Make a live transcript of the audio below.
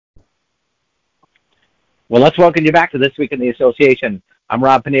Well, let's welcome you back to This Week in the Association. I'm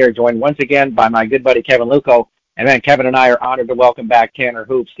Rob Pannier, joined once again by my good buddy Kevin Luckow. And man, Kevin and I are honored to welcome back Tanner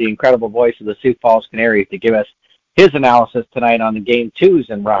Hoops, the incredible voice of the Sioux Falls Canaries, to give us his analysis tonight on the Game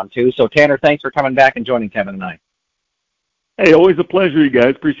 2s in Round 2. So, Tanner, thanks for coming back and joining Kevin and I. Hey, always a pleasure, you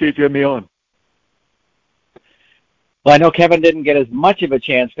guys. Appreciate you having me on. Well, I know Kevin didn't get as much of a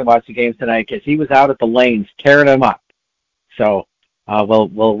chance to watch the games tonight because he was out at the lanes tearing them up. So we'll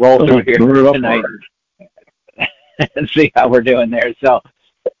roll through here tonight and see how we're doing there. So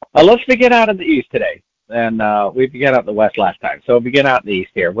let's begin out in the East today. And we began out in the West last time. So we'll begin out in the East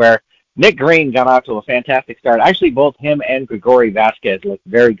here, where Nick Green got off to a fantastic start. Actually, both him and Grigori Vasquez looked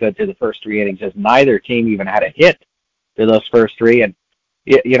very good through the first three innings, as neither team even had a hit through those first three. And,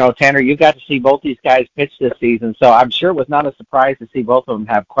 you know, Tanner, you got to see both these guys pitch this season, so I'm sure it was not a surprise to see both of them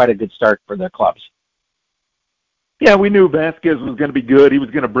have quite a good start for their clubs. Yeah, we knew Vasquez was going to be good. He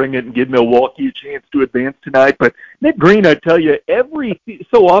was going to bring it and give Milwaukee a chance to advance tonight. But Nick Green, I tell you, every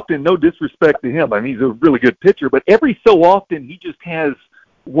so often, no disrespect to him, I mean, he's a really good pitcher, but every so often he just has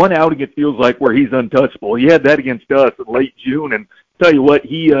one outing, it feels like, where he's untouchable. He had that against us in late June, and tell you what,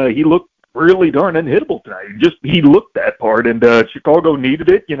 he looked really darn unhittable tonight. He looked that part, and Chicago needed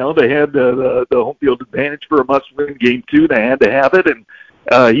it. You know, they had the home field advantage for a must-win Game 2. They had to have it, and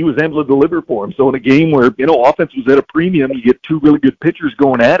he was able to deliver for him. So in a game where, you know, offense was at a premium, you get two really good pitchers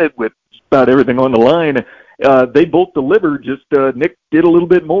going at it with just about everything on the line. They both delivered. Just Nick did a little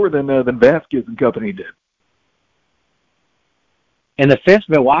bit more than Vasquez and company did. In the fifth,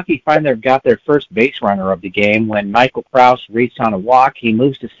 Milwaukee finally got their first base runner of the game when Michael Krause reached on a walk. He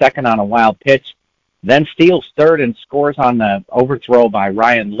moves to second on a wild pitch, then steals third and scores on the overthrow by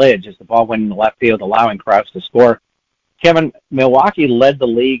Ryan Lidge as the ball went in the left field, allowing Krause to score. Kevin, Milwaukee led the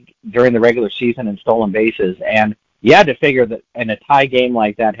league during the regular season in stolen bases, and you had to figure that in a tie game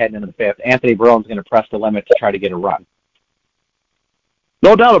like that heading into the fifth, Anthony Barrone's going to press the limit to try to get a run.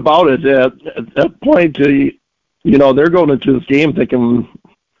 No doubt about it. At that point, you know, they're going into this game thinking,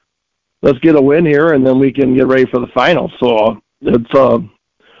 let's get a win here, and then we can get ready for the final. So it's,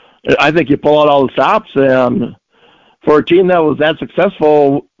 I think you pull out all the stops, and for a team that was that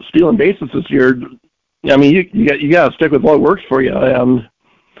successful stealing bases this year, I mean, you got to stick with what works for you. And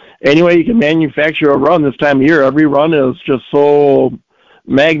anyway, you can manufacture a run this time of year. Every run is just so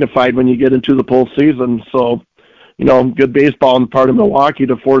magnified when you get into the postseason. So, you know, good baseball on the part of Milwaukee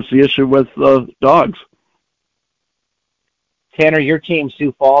to force the issue with the Dogs. Tanner, your team,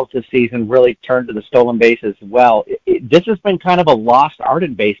 Sioux Falls, this season really turned to the stolen bases well. This has been kind of a lost art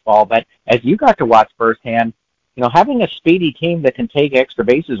in baseball, but as you got to watch firsthand, you know, having a speedy team that can take extra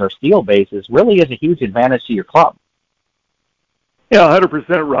bases or steal bases really is a huge advantage to your club. Yeah,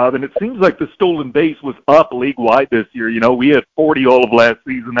 100%, Rob. And it seems like the stolen base was up league-wide this year. You know, we had 40 all of last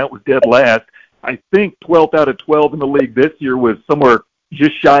season. That was dead last. I think 12th out of 12 in the league this year was somewhere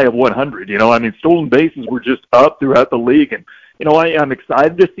just shy of 100. You know, I mean, stolen bases were just up throughout the league. And, you know, I'm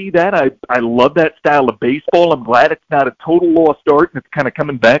excited to see that. I love that style of baseball. I'm glad it's not a total lost art, and it's kind of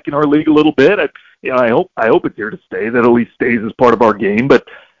coming back in our league a little bit. I hope it's here to stay, that at least stays as part of our game. But,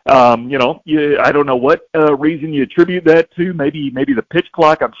 you know, I don't know what reason you attribute that to. Maybe the pitch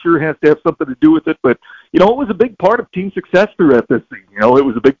clock, I'm sure, has to have something to do with it. But, you know, it was a big part of team success throughout this season. You know, it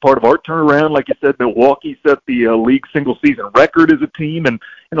was a big part of our turnaround. Like you said, Milwaukee set the league single-season record as a team, and,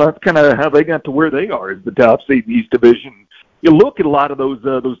 you know, that's kind of how they got to where they are as the top seed in the East Division. You look at a lot of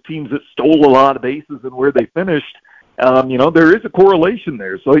those teams that stole a lot of bases and where they finished. You know, there is a correlation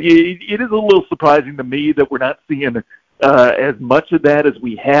there. So it is a little surprising to me that we're not seeing as much of that as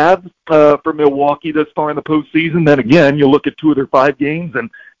we have for Milwaukee thus far in the postseason. Then again, you look at 2 of their 5 games, and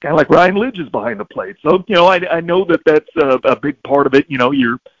kind of like Ryan Lidge is behind the plate. So, you know, I know that that's a big part of it. You know,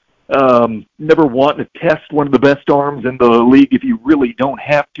 you're never wanting to test one of the best arms in the league if you really don't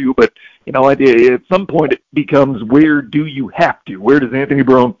have to. But, you know, at some point it becomes, where do you have to? Where does Anthony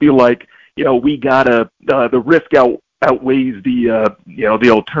Barone feel like, you know, we gotta the risk outweighs the you know, the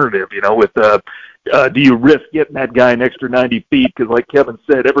alternative? You know, with do you risk getting that guy an extra 90 feet? Because like Kevin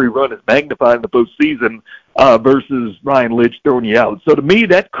said, every run is magnified in the postseason versus Ryan Lidge throwing you out. So to me,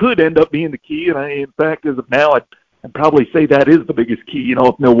 that could end up being the key. And in fact, as of now, I'd probably say that is the biggest key. You know,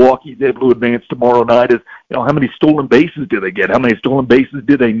 if Milwaukee's able to advance tomorrow night, is, you know, how many stolen bases do they get? How many stolen bases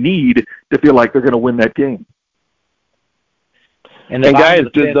do they need to feel like they're going to win that game? And guys,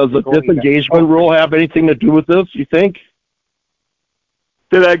 does the disengagement rule have anything to do with this, you think?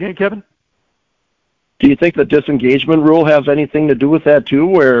 Say that again, Kevin? Do you think the disengagement rule has anything to do with that too,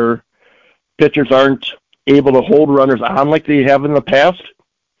 where pitchers aren't able to hold runners on like they have in the past?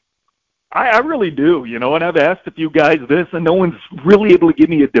 I really do, and I've asked a few guys this, and no one's really able to give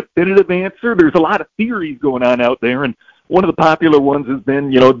me a definitive answer. There's a lot of theories going on out there, and one of the popular ones has been,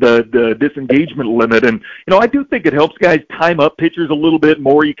 the disengagement limit. And, I do think it helps guys time up pitchers a little bit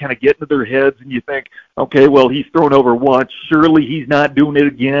more. You kind of get into their heads, and you think, okay, well, he's thrown over once. Surely he's not doing it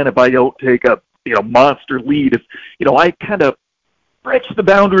again if I don't take a, monster lead. If, I kind of stretch the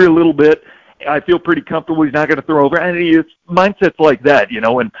boundary a little bit, I feel pretty comfortable he's not going to throw over. And it's mindsets like that,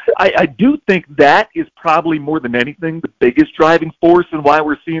 and I do think that is probably more than anything the biggest driving force and why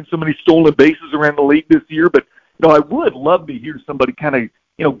we're seeing so many stolen bases around the league this year. But, I would love to hear somebody kind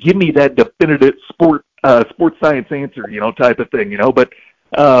of, give me that definitive sports science answer, type of thing, But,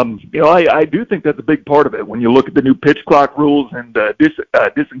 I do think that's a big part of it. When you look at the new pitch clock rules and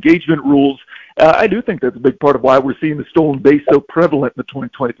disengagement rules, I do think that's a big part of why we're seeing the stolen base so prevalent in the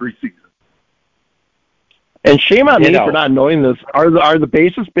 2023 season. And shame on me for not knowing this. Are the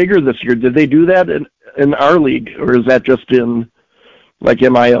bases bigger this year? Did they do that in our league, or is that just in like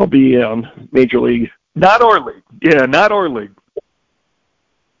MILB and Major League? Not our league. Yeah, not our league.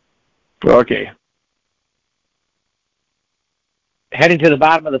 Okay. Heading to the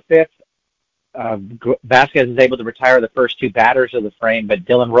bottom of the fifth, Vasquez is able to retire the first two batters of the frame, but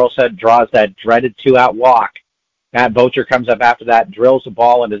Dylan Rosa draws that dreaded two-out walk. Matt Bocher comes up after that, drills the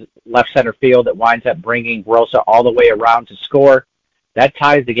ball into left center field that winds up bringing Rosa all the way around to score. That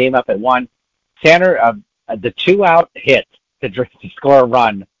ties the game up at 1. Tanner, the two-out hit to score a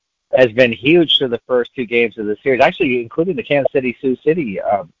run has been huge for the first two games of the series, actually including the Kansas City Sioux City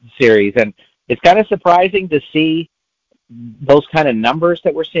series. And it's kind of surprising to see those kind of numbers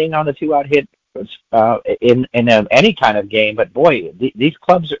that we're seeing on the two-out hit in any kind of game. But, boy, these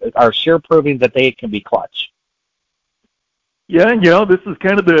clubs are sure proving that they can be clutch. Yeah, this is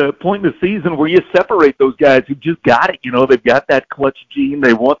kind of the point in the season where you separate those guys who just got it. They've got that clutch gene.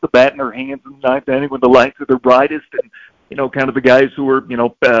 They want the bat in their hands in the ninth inning when the lights are their brightest. And, kind of the guys who are,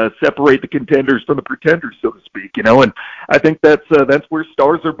 separate the contenders from the pretenders, so to speak, And I think that's where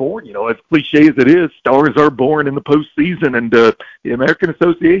stars are born, As cliche as it is, stars are born in the postseason, and the American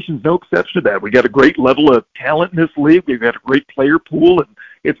Association is no exception to that. We got a great level of talent in this league. We've got a great player pool, and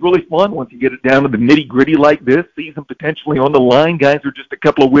it's really fun once you get it down to the nitty-gritty like this, season potentially on the line. Guys are just a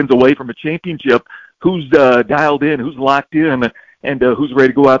couple of wins away from a championship. Who's dialed in, who's locked in, and who's ready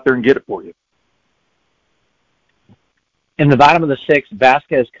to go out there and get it for you? In the bottom of the sixth,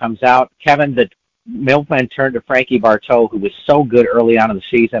 Vasquez comes out. Kevin, the milkman, turned to Frankie Bartow, who was so good early on in the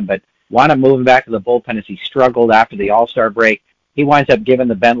season, but wound up moving back to the bullpen as he struggled after the All-Star break. He winds up giving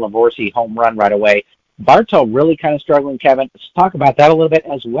the Ben Lavorsi home run right away. Bartow really kind of struggling, Kevin. Let's talk about that a little bit,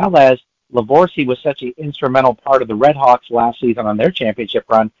 as well as Lavorsi was such an instrumental part of the Red Hawks last season on their championship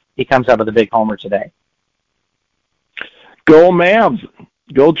run. He comes out with a big homer today. Go Mavs.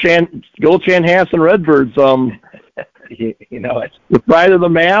 Go Chanhassen Redbirds. It's the pride of the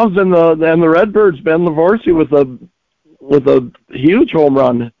Mavs and the Redbirds. Ben Lavorsi with a huge home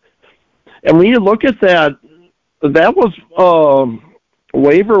run. And when you look at that was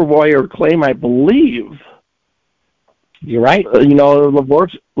waiver wire claim, I believe. You're right.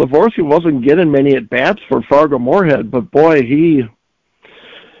 Lavorsi wasn't getting many at bats for Fargo Moorhead, but boy, he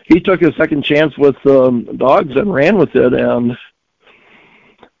took his second chance with the Dogs and ran with it and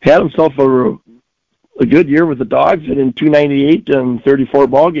had himself a good year with the Dogs and in 298 and 34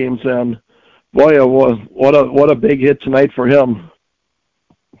 ball games. And boy, what a big hit tonight for him.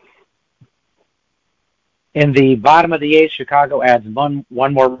 In the bottom of the eighth, Chicago adds one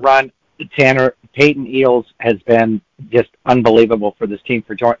more run. Tanner, Peyton Eels has been just unbelievable for this team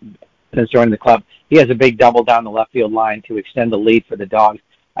since joining the club. He has a big double down the left field line to extend the lead for the Dogs.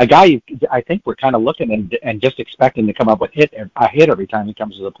 A guy I think we're kind of looking and just expecting to come up with a hit every time he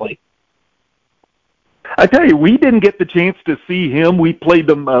comes to the plate. I tell you, we didn't get the chance to see him. We played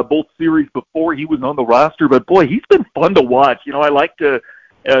them both series before he was on the roster, but boy, he's been fun to watch. I like to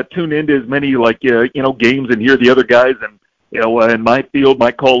tune into as many games and hear the other guys and in my field,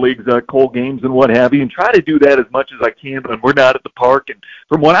 my colleagues call games and what have you, and try to do that as much as I can when we're not at the park. And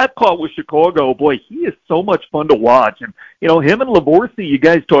from what I've caught with Chicago, boy, he is so much fun to watch. And him and Lavorsi, you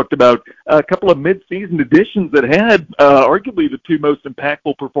guys talked about a couple of mid-season additions that had arguably the two most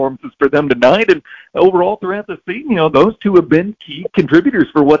impactful performances for them tonight. And overall throughout the season, those two have been key contributors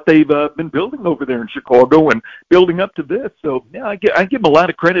for what they've been building over there in Chicago and building up to this. So yeah, I give them a lot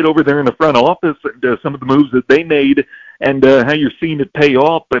of credit over there in the front office and some of the moves that they made and how you're seeing it pay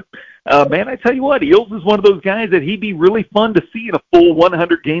off. But, man, I tell you what, Eels is one of those guys that he'd be really fun to see in a full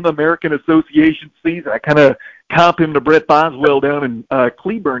 100-game American Association season. I kind of comp him to Brett Boswell down in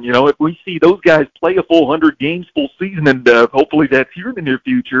Cleburne. You know, if we see those guys play a full 100 games, full season, and hopefully that's here in the near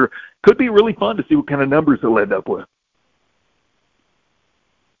future, could be really fun to see what kind of numbers they'll end up with.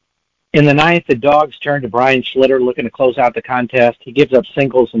 In the ninth, the Dogs turn to Brian Schlitter, looking to close out the contest. He gives up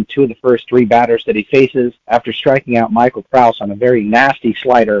singles in two of the first three batters that he faces. After striking out Michael Krause on a very nasty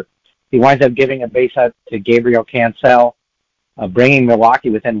slider, he winds up giving a base hit to Gabriel Cancel, bringing Milwaukee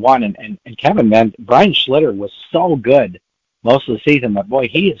within one. And Kevin, man, Brian Schlitter was so good most of the season, but boy,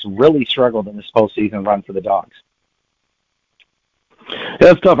 he has really struggled in this postseason run for the Dogs.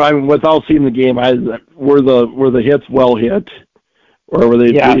 That's tough. I mean, without seeing the game, were the hits well hit? Or were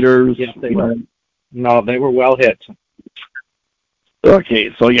they leaders? Yes, they were. No, they were well hit.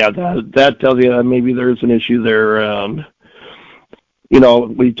 Okay, so yeah, that tells you that maybe there's an issue there. You know,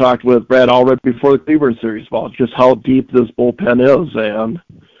 we talked with Brad already before the Cleburne series about just how deep this bullpen is, and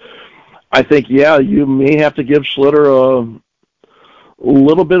I think, yeah, you may have to give Schlitter a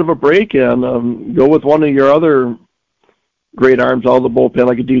little bit of a break and go with one of your other great arms out of the bullpen,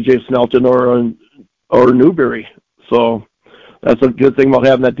 like a DJ Snelton or Newberry. So that's a good thing about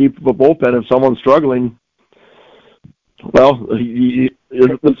having that deep of a bullpen. If someone's struggling, well, this is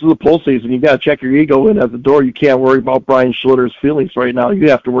the postseason. You got to check your ego in at the door. You can't worry about Brian Schlitter's feelings right now. You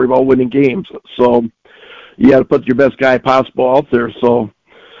have to worry about winning games. So you got to put your best guy possible out there. So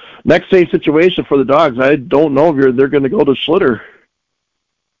next safe situation for the Dogs, I don't know if they're going to go to Schlitter.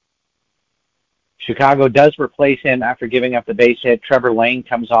 Chicago does replace him after giving up the base hit. Trevor Lane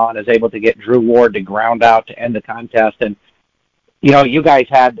comes on, is able to get Drew Ward to ground out to end the contest. And you know, you guys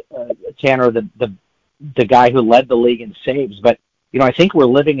had Tanner, the guy who led the league in saves, but you know, I think we're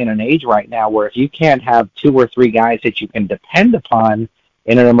living in an age right now where if you can't have two or three guys that you can depend upon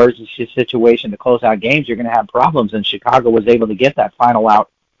in an emergency situation to close out games, you're going to have problems. And Chicago was able to get that final out,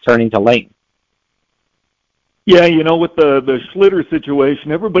 turning to Lane. Yeah, you know, with the Schlitter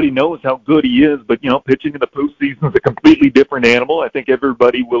situation, everybody knows how good he is, but you know, pitching in the postseason is a completely different animal. I think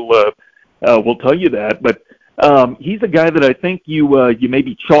everybody will tell you that, but. He's a guy that I think you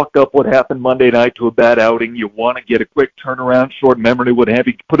maybe chalk up what happened Monday night to a bad outing. You want to get a quick turnaround, short memory, what have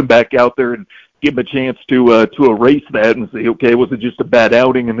you, put him back out there and give him a chance to erase that and say, okay, was it just a bad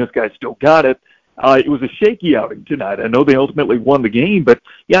outing and this guy still got it? It was a shaky outing tonight. I know they ultimately won the game, but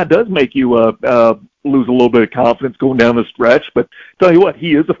yeah, it does make you lose a little bit of confidence going down the stretch. But tell you what,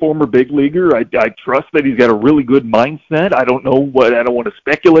 he is a former big leaguer. I trust that he's got a really good mindset. I don't want to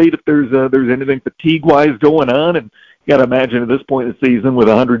speculate if there's anything fatigue-wise going on. And you got to imagine at this point in the season with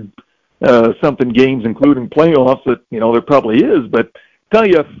 100 something games, including playoffs, that you know there probably is. But tell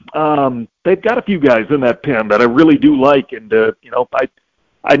you, they've got a few guys in that pen that I really do like, and you know,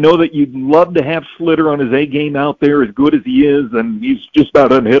 I know that you'd love to have Schlitter on his A game out there, as good as he is, and he's just about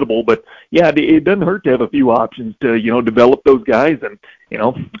unhittable. But yeah, it doesn't hurt to have a few options to, you know, develop those guys. And you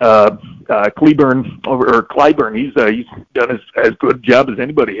know, Cleburne or Clyburn, he's done as good a job as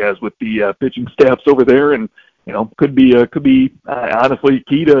anybody has with the pitching staffs over there, and you know, could be honestly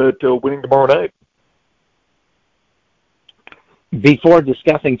key to winning tomorrow night. Before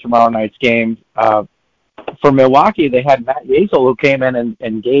discussing tomorrow night's game, for Milwaukee, they had Matt Yazel, who came in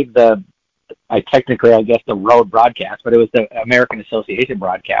and gave the road broadcast, but it was the American Association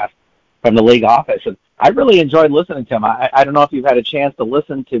broadcast from the league office. And I really enjoyed listening to him. I don't know if you've had a chance to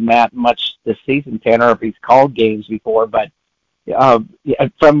listen to Matt much this season, Tanner, or if he's called games before, but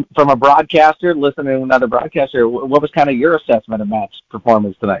from a broadcaster, listening to another broadcaster, what was kind of your assessment of Matt's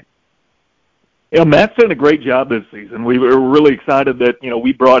performance tonight? You know, Matt's done a great job this season. We were really excited that, you know,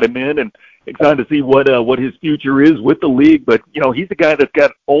 we brought him in and excited to see what his future is with the league. But, you know, he's a guy that's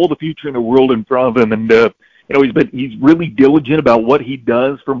got all the future in the world in front of him. And, you know, he's really diligent about what he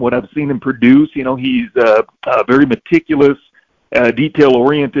does from what I've seen him produce. You know, he's very meticulous,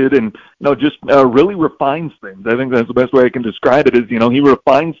 detail-oriented, and, you know, just really refines things. I think that's the best way I can describe it is, you know, he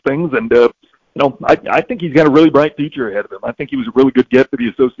refines things. And, you know, I think he's got a really bright future ahead of him. I think he was a really good get for the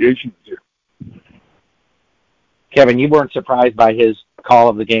association this year. Kevin, you weren't surprised by his call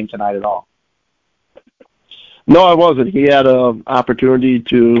of the game tonight at all? No, I wasn't. He had an opportunity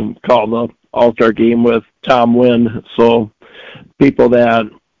to call the All-Star game with Tom Wynn, so people that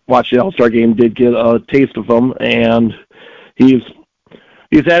watched the All-Star game did get a taste of him, and he's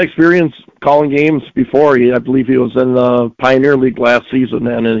had experience calling games before. I believe he was in the Pioneer League last season,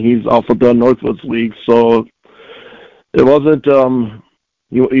 and he's also done Northwoods League, so it wasn't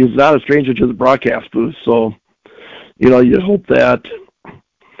he's not a stranger to the broadcast booth, so you know, you hope that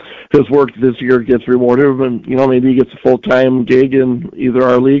his work this year gets rewarded, and you know, maybe he gets a full-time gig in either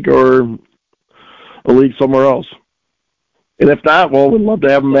our league or a league somewhere else. And if not, well, we'd love to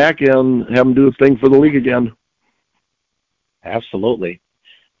have him back and have him do his thing for the league again. Absolutely.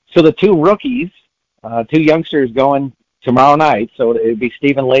 So the two rookies, two youngsters going tomorrow night. So it would be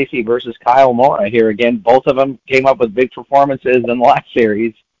Stephen Lacey versus Kyle Mora here again. Both of them came up with big performances in the last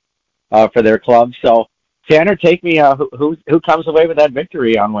series for their clubs. So Tanner, take me. Who comes away with that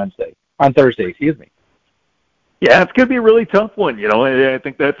victory on Thursday? Excuse me. Yeah, it's going to be a really tough one. I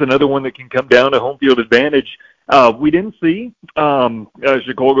think that's another one that can come down to home field advantage. We didn't see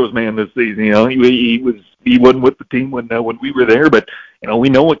Chicago's man this season. He wasn't with the team when we were there, but we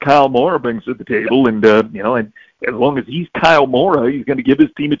know what Kyle Mora brings to the table, and and as long as he's Kyle Mora, he's going to give his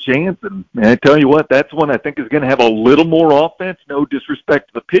team a chance. And I tell you what, that's one I think is going to have a little more offense. No disrespect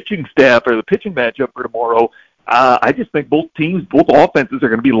to the pitching staff or the pitching matchup for tomorrow. I just think both offenses are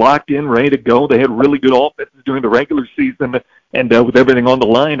going to be locked in, ready to go. They had really good offenses during the regular season, and with everything on the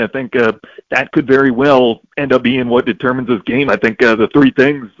line, I think that could very well end up being what determines this game. I think the three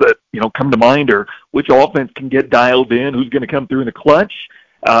things that come to mind are which offense can get dialed in, who's going to come through in the clutch.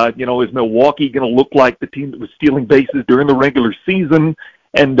 Is Milwaukee going to look like the team that was stealing bases during the regular season?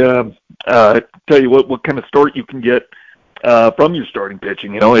 And tell you what kind of start you can get from your starting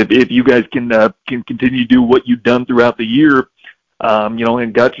pitching. If you guys can continue to do what you've done throughout the year,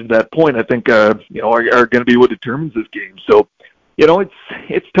 and got you to that point, I think are going to be what determines this game. So,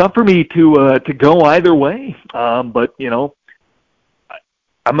 it's tough for me to go either way. But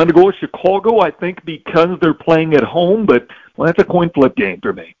I'm going to go with Chicago, I think, because they're playing at home. But that's a coin flip game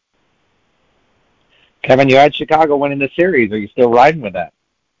for me. Kevin, you had Chicago winning the series. Are you still riding with that?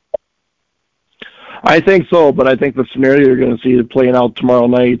 I think so, but I think the scenario you're going to see playing out tomorrow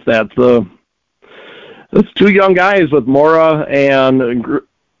night, that's two young guys with Mora and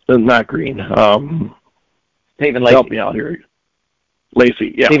not Green. Stephen Lacey. Help me out here.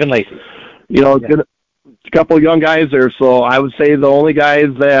 Lacey, yeah. Stephen Lacey. It's a couple of young guys there, so I would say the only guys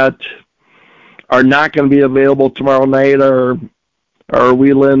that are not going to be available tomorrow night are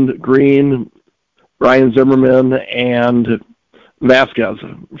Wieland, Green, Ryan Zimmerman, and Vasquez.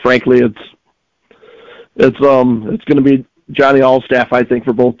 Frankly, it's going to be Johnny Allstaff, I think,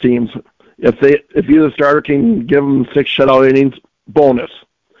 for both teams. If either starter can give them 6 shutout innings, bonus.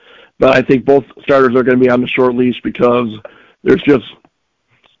 But I think both starters are going to be on the short leash because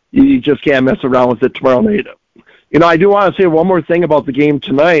you just can't mess around with it tomorrow night. I do want to say one more thing about the game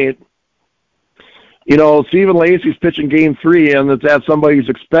tonight. Stephen Lacey's pitching game 3, and it's at somebody's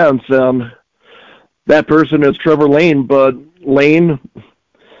expense, and that person is Trevor Lane. But Lane,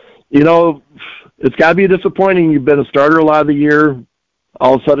 it's got to be disappointing. You've been a starter a lot of the year.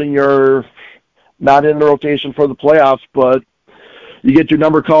 All of a sudden, you're not in the rotation for the playoffs, but you get your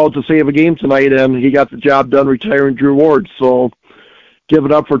number called to save a game tonight, and he got the job done retiring Drew Ward. So give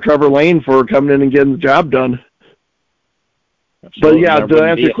it up for Trevor Lane for coming in and getting the job done. Absolutely. But, yeah, to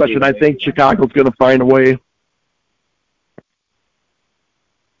answer your question, I think Chicago's going to find a way.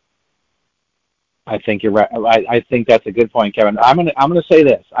 I think you're right. I think that's a good point, Kevin. I'm gonna say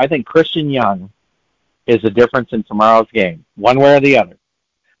this. I think Christian Young is the difference in tomorrow's game, one way or the other.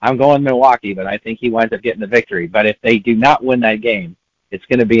 I'm going Milwaukee, but I think he winds up getting the victory. But if they do not win that game, it's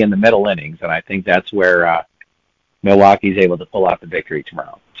going to be in the middle innings, and I think that's where Milwaukee's able to pull out the victory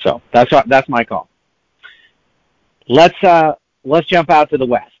tomorrow. So that's my call. Let's jump out to the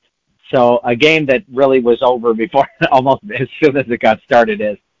West. So a game that really was over before almost as soon as it got started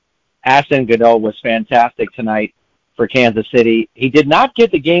is Ashton Godot was fantastic tonight for Kansas City. He did not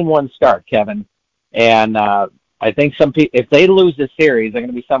get the game 1 start, Kevin, and I think some people, if they lose this series, there's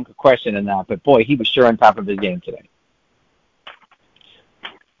going to be some question in that. But boy, he was sure on top of his game today.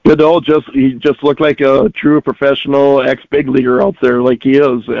 Godot he just looked like a true professional ex-big leaguer out there, like he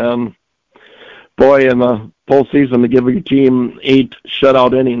is. And boy, in the postseason to give your team 8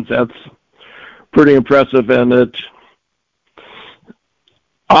 shutout innings, that's pretty impressive. And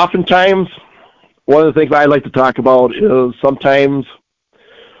oftentimes, one of the things I like to talk about is sometimes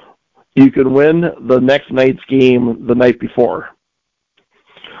you can win the next night's game the night before.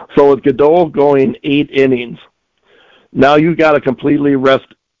 So with Godot going 8 innings, now you got to completely rest.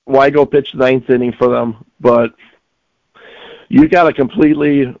 Why go pitch the 9th inning for them? But you got a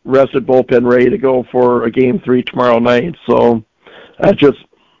completely rested bullpen ready to go for a game 3 tomorrow night. So that's just,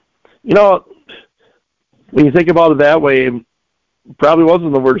 when you think about it that way, probably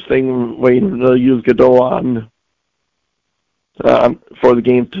wasn't the worst thing waiting to use Godot on for the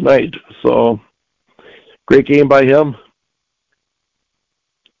game tonight. So great game by him.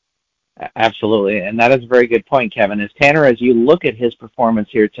 Absolutely, and that is a very good point, Kevin. Tanner, as you look at his performance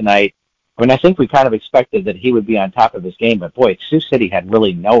here tonight, I think we kind of expected that he would be on top of his game, but boy, Sioux City had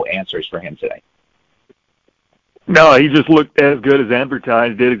really no answers for him today. No, he just looked as good as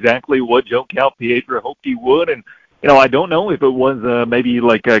advertised, did exactly what Joe Calpietra hoped he would, and I don't know if it was maybe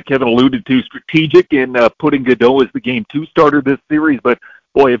like Kevin alluded to, strategic in putting Godot as the game 2 starter this series. But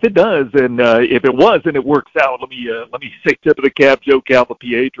boy, if it does, and if it was and it works out, let me say tip of the cap, Joe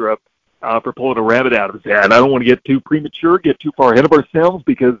Calapietra, for pulling a rabbit out of his hat. I don't want to get too premature, get too far ahead of ourselves,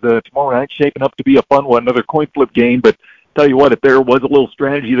 because tomorrow night's shaping up to be a fun one, another coin flip game. But tell you what, if there was a little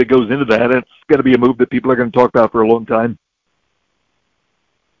strategy that goes into that, it's going to be a move that people are going to talk about for a long time.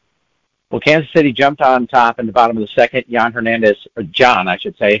 Well, Kansas City jumped on top in the bottom of the second. John, I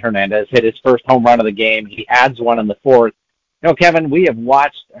should say, Hernandez hit his first home run of the game. He adds one in the fourth. Kevin, we have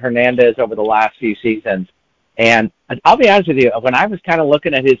watched Hernandez over the last few seasons, and I'll be honest with you, when I was kind of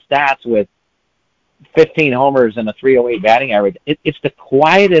looking at his stats with 15 homers and a 308 batting average, it's the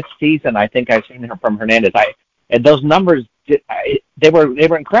quietest season I think I've seen from Hernandez. And those numbers, they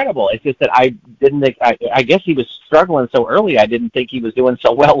were incredible. It's just that I didn't think, I guess he was struggling so early, I didn't think he was doing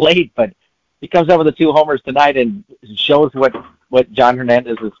so well late, but he comes up with the 2 homers tonight and shows what John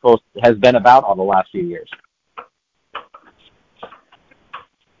Hernandez has been about all the last few years.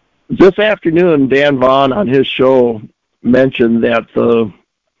 This afternoon, Dan Vaughn on his show mentioned that the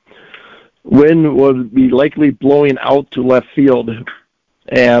wind would be likely blowing out to left field,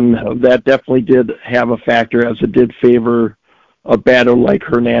 and that definitely did have a factor, as it did favor a batter like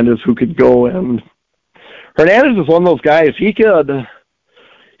Hernandez, who could go. And Hernandez is one of those guys, he could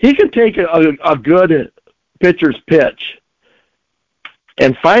take a good pitcher's pitch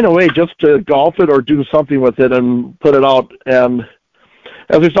and find a way just to golf it or do something with it and put it out. And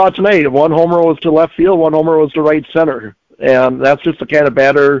as we saw tonight, 1 homer was to left field, 1 homer was to right center. And that's just the kind of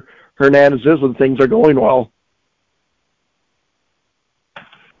batter Hernandez is when things are going well.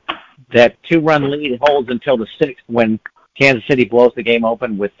 That 2-run lead holds until the 6th when Kansas City blows the game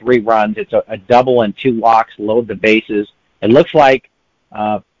open with 3 runs. It's a double and 2 walks, load the bases. It looks like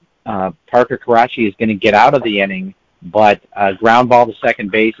Parker Karachi is going to get out of the inning, but ground ball to second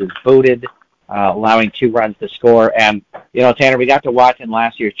base is booted, allowing 2 runs to score. And, Tanner, we got to watch in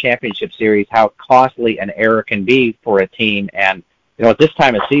last year's championship series how costly an error can be for a team. And, at this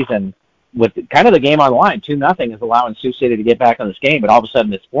time of season, with kind of the game on the line, 2-0 is allowing Sioux City to get back on this game, but all of a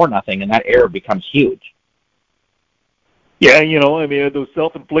sudden it's 4-0, and that error becomes huge. Yeah, those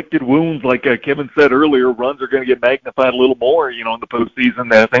self-inflicted wounds, like Kevin said earlier, runs are going to get magnified a little more, in the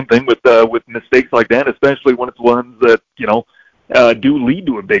postseason. Same thing with mistakes like that, especially when it's ones that, do lead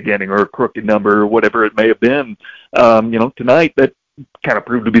to a big inning or a crooked number or whatever it may have been. Tonight that kind of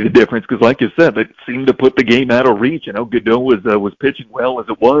proved to be the difference, because like you said, it seemed to put the game out of reach. Godot was pitching well as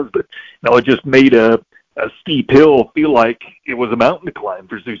it was, but it just made a steep hill feel like it was a mountain to climb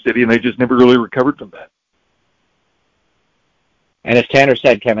for Sioux City, and they just never really recovered from that. And as Tanner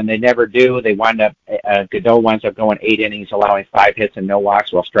said, Kevin, they never do. They Godot winds up going 8 innings, allowing 5 hits and no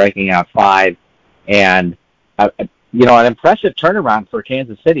walks while striking out 5. And, an impressive turnaround for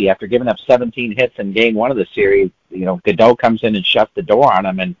Kansas City after giving up 17 hits in game 1 of the series. Godot comes in and shuts the door on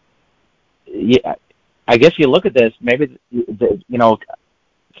them. And I guess you look at this, maybe, Sioux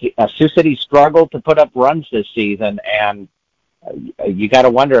City struggled to put up runs this season, and you got to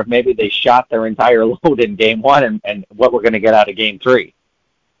wonder if maybe they shot their entire load in game 1 and what we're going to get out of game 3.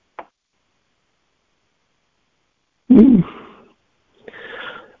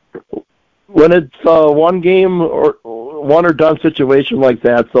 When it's one game or one or done situation like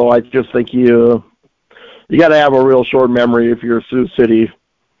that, so I just think you got to have a real short memory if you're Sioux City,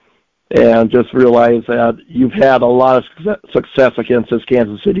 and just realize that you've had a lot of success against this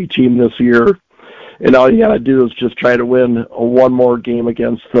Kansas City team this year, and all you got to do is just try to win one more game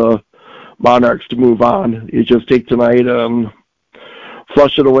against the Monarchs to move on. You just take tonight and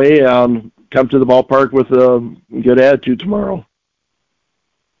flush it away and come to the ballpark with a good attitude tomorrow.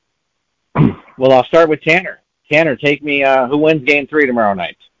 Well, I'll start with Tanner. Tanner, take me, who wins game 3 tomorrow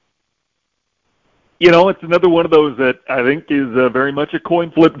night? It's another one of those that I think is very much a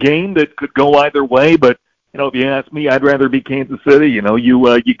coin flip game that could go either way. But, if you ask me, I'd rather be Kansas City.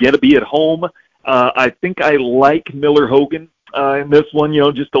 You get to be at home. I think I like Miller Hogan in this one,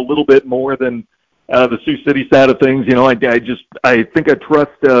 just a little bit more than the Sioux City side of things. I think I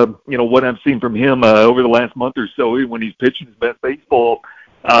trust, what I've seen from him over the last month or so when he's pitching his best baseball.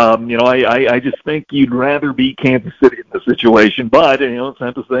 I just think you'd rather be Kansas City in this situation, but it's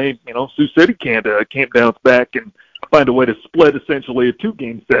not to say Sioux City can't bounce back and find a way to split essentially a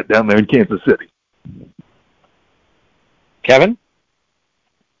 2-game set down there in Kansas City. Kevin,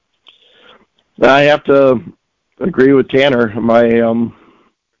 I have to agree with Tanner. My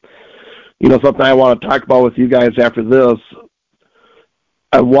something I want to talk about with you guys after this.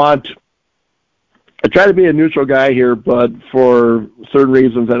 I want I try to be a neutral guy here, but for certain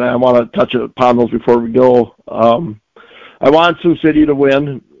reasons, and I want to touch upon those before we go. I want Sioux City to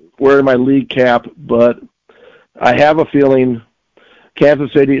win. Wearing my league cap, but I have a feeling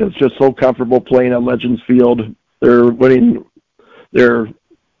Kansas City is just so comfortable playing at Legends Field. They're winning their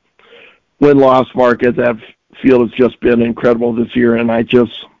win-loss mark at that field has just been incredible this year, and I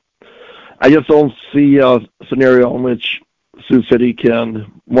just don't see a scenario in which Sioux City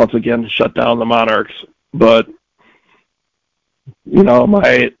can once again shut down the Monarchs. But we got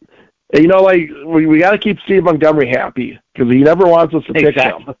to keep Steve Montgomery happy because he never wants us to pick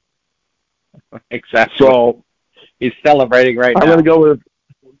him. Exactly. So he's celebrating right now. I got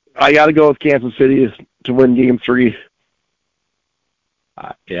to go with Kansas City to win Game 3.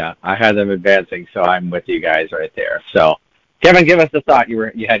 Yeah, I had them advancing, so I'm with you guys right there. So, Kevin, give us the thought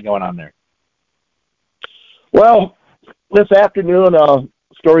you had going on there. Well, this afternoon, a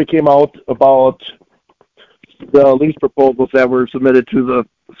story came out about the lease proposals that were submitted to the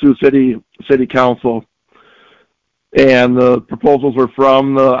Sioux City Council. And the proposals were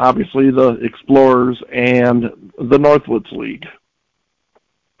from, obviously, the Explorers and the Northwoods League.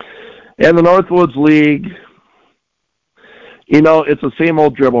 And the Northwoods League, it's the same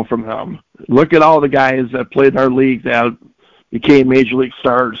old dribble from them. Look at all the guys that played in our league that became Major League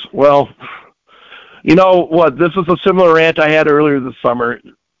stars. Well, you know what? This is a similar rant I had earlier this summer.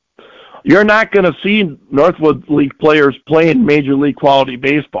 You're not going to see Northwoods League players playing Major League quality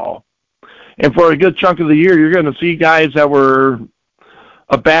baseball. And for a good chunk of the year, you're going to see guys that were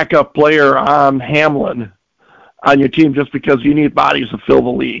a backup player on Hamlin on your team just because you need bodies to fill the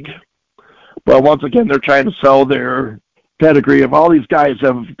league. But once again, they're trying to sell their pedigree of all these guys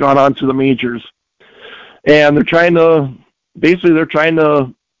that have gone on to the majors. And they're trying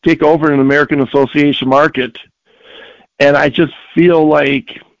to take over an American Association market. And I just feel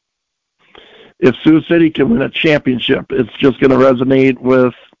like if Sioux City can win a championship, it's just going to resonate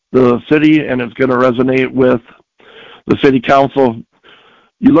with the city, and it's going to resonate with the city council.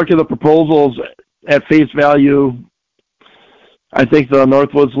 You look at the proposals at face value. I think the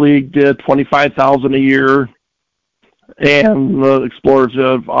Northwoods League did $25,000 a year, and the Explorers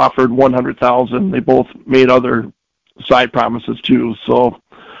have offered $100,000. They both made other side promises too. So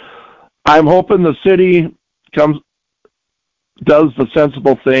I'm hoping the city does the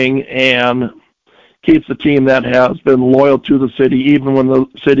sensible thing and keeps the team that has been loyal to the city, even when the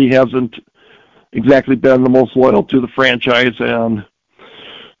city hasn't exactly been the most loyal to the franchise, and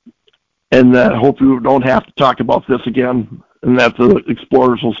that hopefully we don't have to talk about this again, and that the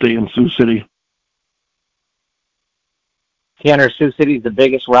Explorers will stay in Sioux City. Tanner, Sioux City is the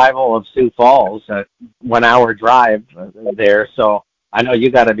biggest rival of Sioux Falls, a 1 hour drive there, so I know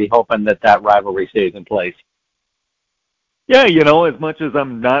you got to be hoping that rivalry stays in place. Yeah, as much as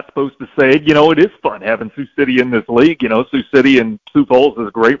I'm not supposed to say it, it is fun having Sioux City in this league. Sioux City and Sioux Falls is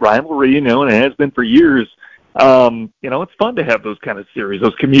a great rivalry, and it has been for years. It's fun to have those kind of series,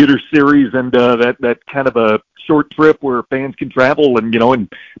 those commuter series, and that kind of a short trip where fans can travel and,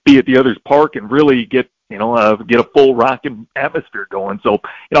 and be at the other's park and really get a full rocking atmosphere going. So,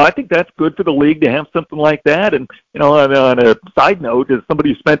 I think that's good for the league to have something like that. And, on a side note, as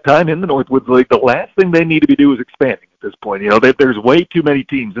somebody who spent time in the Northwoods League, the last thing they need to be doing is expanding at this point. There's way too many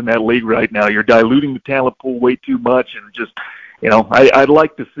teams in that league right now. You're diluting the talent pool way too much. And just, I'd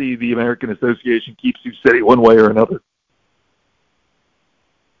like to see the American Association keep Sioux City one way or another.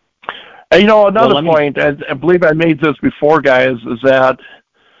 And, another point, I believe I made this before, guys, is that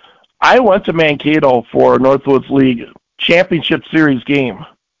I went to Mankato for a Northwoods League championship series game.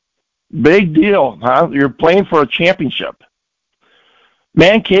 Big deal, huh? You're playing for a championship.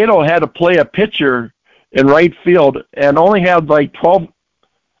 Mankato had to play a pitcher in right field and only had like 12,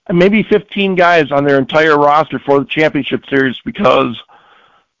 maybe 15 guys on their entire roster for the championship series because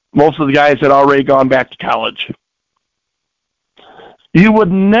most of the guys had already gone back to college. You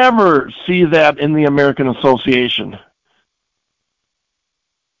would never see that in the American Association.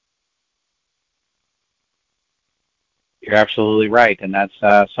 You're absolutely right, and that's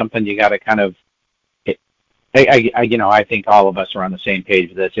something you got to kind of. I think all of us are on the same page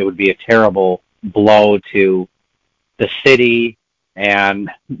with this. It would be a terrible blow to the city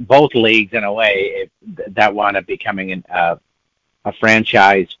and both leagues in a way if that wound up becoming a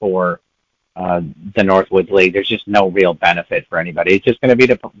franchise for the Northwoods League. There's just no real benefit for anybody. It's just going to be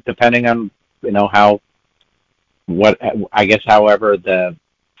depending on however the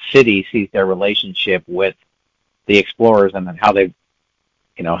city sees their relationship with the Explorers and then how they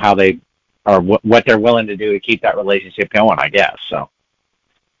or what they're willing to do to keep that relationship going, I guess. So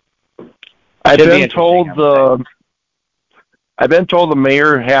I've been told I've been told the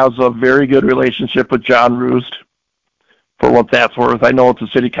mayor has a very good relationship with John Roost, for what that's worth. I know it's the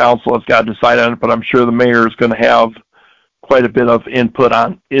city council that's got to decide on it, but I'm sure the mayor is going to have quite a bit of input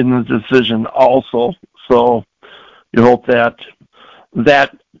in the decision also. So you hope that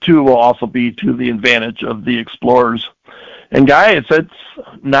too will also be to the advantage of the Explorers. And guys, it's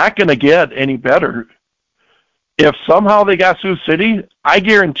not going to get any better. If somehow they got Sioux City, I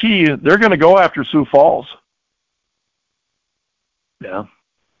guarantee you they're going to go after Sioux Falls. Yeah.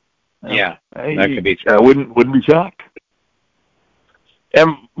 Yeah, that could be true. I wouldn't be shocked.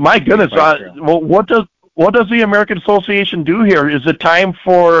 And my goodness, well, what does the American Association do here? Is it time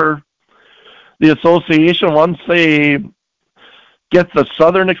for the association, once they get the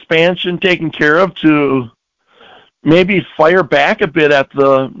southern expansion taken care of, to maybe fire back a bit at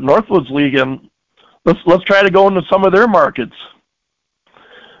the Northwoods League and let's try to go into some of their markets?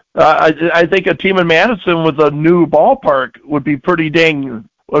 I think a team in Madison with a new ballpark would be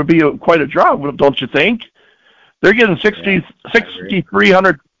quite a draw, don't you think? They're getting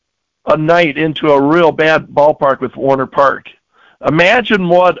 6,300 a night into a real bad ballpark with Warner Park. Imagine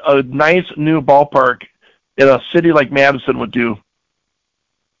what a nice new ballpark in a city like Madison would do.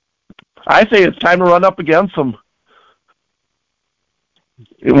 I say it's time to run up against them.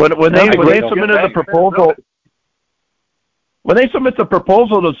 When they submitted the proposal, when they submit the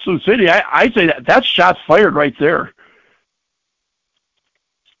proposal to Sioux City, I say that's shots fired right there.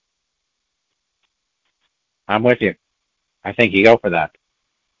 I'm with you. I think you go for that.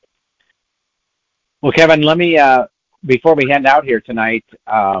 Well, Kevin, let me before we hand out here tonight,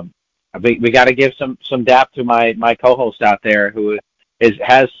 we got to give some dap to my co-host out there who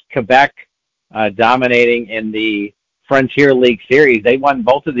has Quebec dominating in the Frontier League Series. They won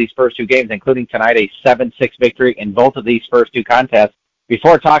both of these first two games, including tonight a 7-6 victory in both of these first two contests.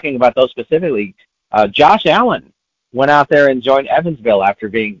 Before talking about those specifically, Josh Allen went out there and joined Evansville after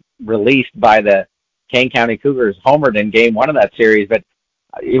being released by the Kane County Cougars, homered in Game 1 of that series. But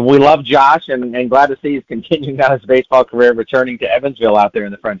we love Josh and glad to see he's continuing on his baseball career, returning to Evansville out there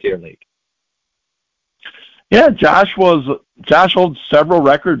in the Frontier League. Yeah, Josh holds several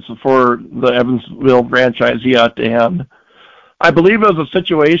records for the Evansville franchise yet, and I believe it was a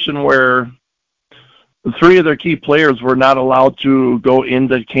situation where three of their key players were not allowed to go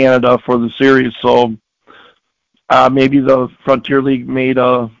into Canada for the series, so maybe the Frontier League made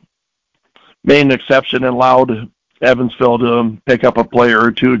an exception and allowed Evansville to pick up a player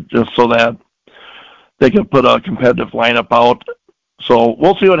or two just so that they could put a competitive lineup out. So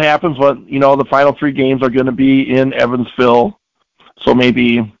we'll see what happens, but, the final three games are going to be in Evansville. So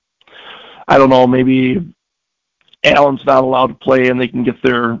maybe, I don't know, maybe Allen's not allowed to play and they can get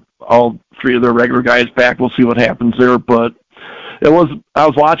all three of their regular guys back. We'll see what happens there. But I was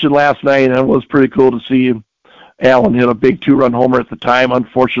watching last night, and it was pretty cool to see Allen hit a big 2-run homer at the time.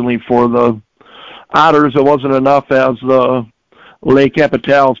 Unfortunately for the Otters, it wasn't enough, as the Quebec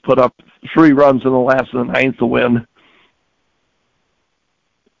Capitales put up 3 runs in the last of the ninth to win.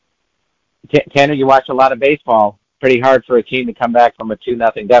 Tanner, you watch a lot of baseball. Pretty hard for a team to come back from a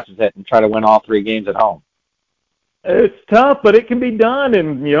 2-0 deficit and try to win all 3 games at home. It's tough, but it can be done.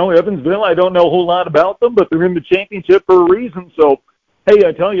 And, Evansville, I don't know a whole lot about them, but they're in the championship for a reason. So, hey,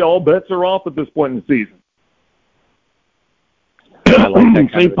 I tell you, all bets are off at this point in the season. I like that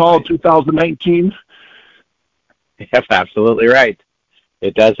St. Paul 2019. Yes, absolutely right.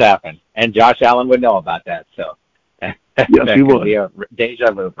 It does happen. And Josh Allen would know about that. So yes, that he could would be a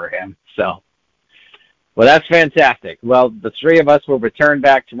deja vu for him. So, well, that's fantastic. Well, the 3 of us will return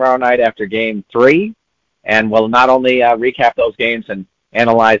back tomorrow night after Game 3, and we'll not only recap those games and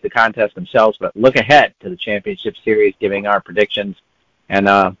analyze the contest themselves, but look ahead to the championship series, giving our predictions,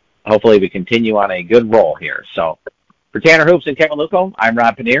 and hopefully we continue on a good roll here. So, for Tanner Hoops and Kevin Luckow, I'm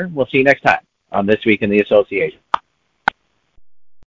Rob Pannier. We'll see you next time on This Week in the Association.